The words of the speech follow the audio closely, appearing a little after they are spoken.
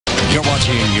You're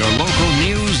watching your local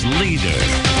news leader.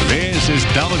 This is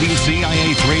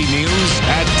WCIA 3 News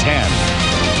at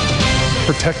 10.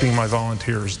 Protecting my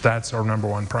volunteers, that's our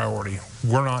 #1 priority.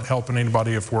 We're not helping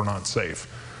anybody if we're not safe.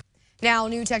 Now,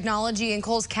 new technology in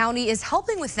Coles County is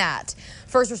helping with that.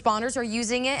 First responders are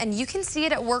using it, and you can see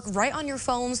it at work right on your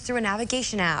phones through a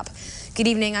navigation app. Good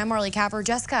evening, I'm Marley Capper.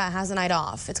 Jessica has a night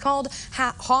off. It's called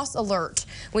Hoss Alert.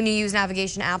 When you use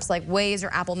navigation apps like Waze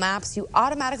or Apple Maps, you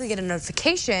automatically get a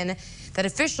notification that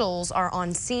officials are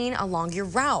on scene along your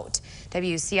route.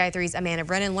 WCIA3's Amanda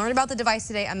Brennan learned about the device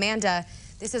today. Amanda,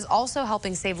 this is also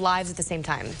helping save lives at the same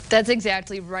time. That's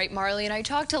exactly right, Marley. And I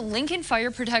talked to Lincoln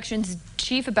Fire Protection's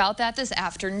chief about that this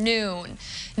afternoon.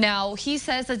 Now, he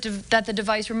says that the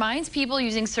device reminds people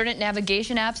using certain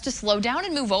navigation apps to slow down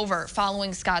and move over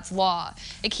following Scott's law.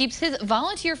 It keeps his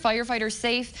volunteer firefighters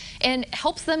safe and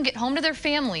helps them get home to their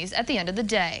families at the end of the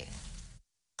day.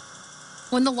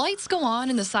 When the lights go on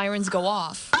and the sirens go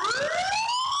off,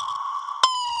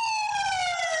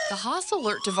 the Hoss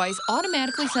Alert device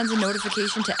automatically sends a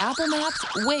notification to Apple Maps,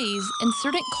 Waze, and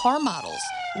certain car models,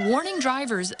 warning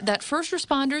drivers that first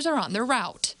responders are on their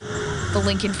route. The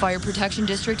Lincoln Fire Protection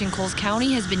District in Coles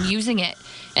County has been using it,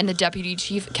 and the Deputy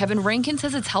Chief, Kevin Rankin,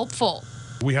 says it's helpful.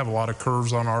 We have a lot of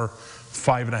curves on our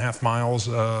 5.5 miles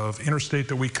of interstate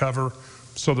that we cover,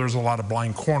 so there's a lot of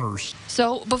blind corners.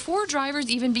 So before drivers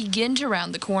even begin to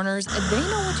round the corners, they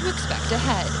know what to expect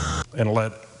ahead. And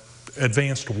let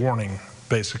advanced warning,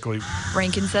 basically.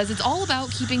 Rankin says it's all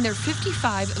about keeping their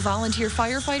 55 volunteer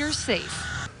firefighters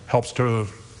safe. Helps to,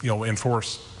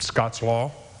 enforce Scott's law,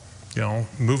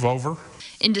 move over.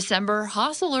 In December,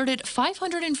 Hoss alerted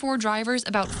 504 drivers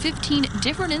about 15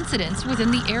 different incidents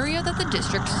within the area that the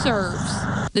district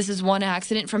serves. This is one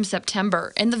accident from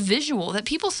September and the visual that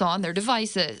people saw on their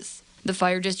devices. The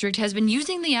fire district has been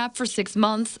using the app for 6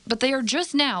 months, but they are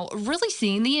just now really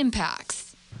seeing the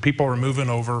impacts. People are moving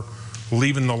over,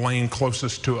 leaving the lane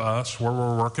closest to us where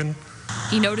we're working.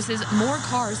 He notices more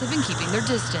cars have been keeping their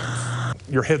distance.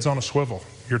 Your head's on a swivel.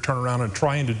 You're turning around and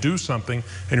trying to do something,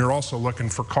 and you're also looking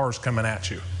for cars coming at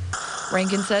you.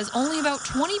 Rankin says only about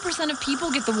 20% of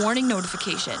people get the warning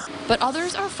notification, but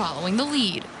others are following the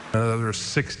lead. There's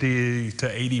 60 to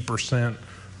 80%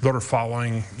 that are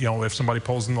following. If somebody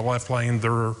pulls in the left lane,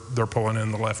 they're pulling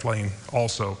in the left lane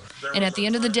also. And at the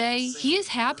end of the day, he is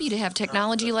happy to have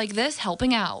technology like this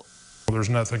helping out. There's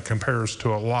nothing compares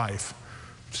to a life.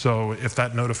 So if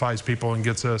that notifies people and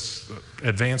gets us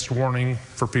advanced warning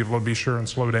for people to be sure and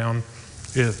slow down,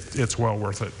 it's well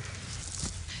worth it.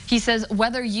 He says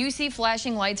whether you see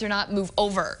flashing lights or not, move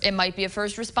over. It might be a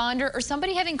first responder or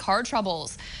somebody having car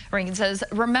troubles. Rankin says,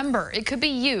 remember, it could be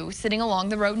you sitting along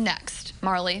the road next.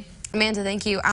 Marley. Amanda, thank you.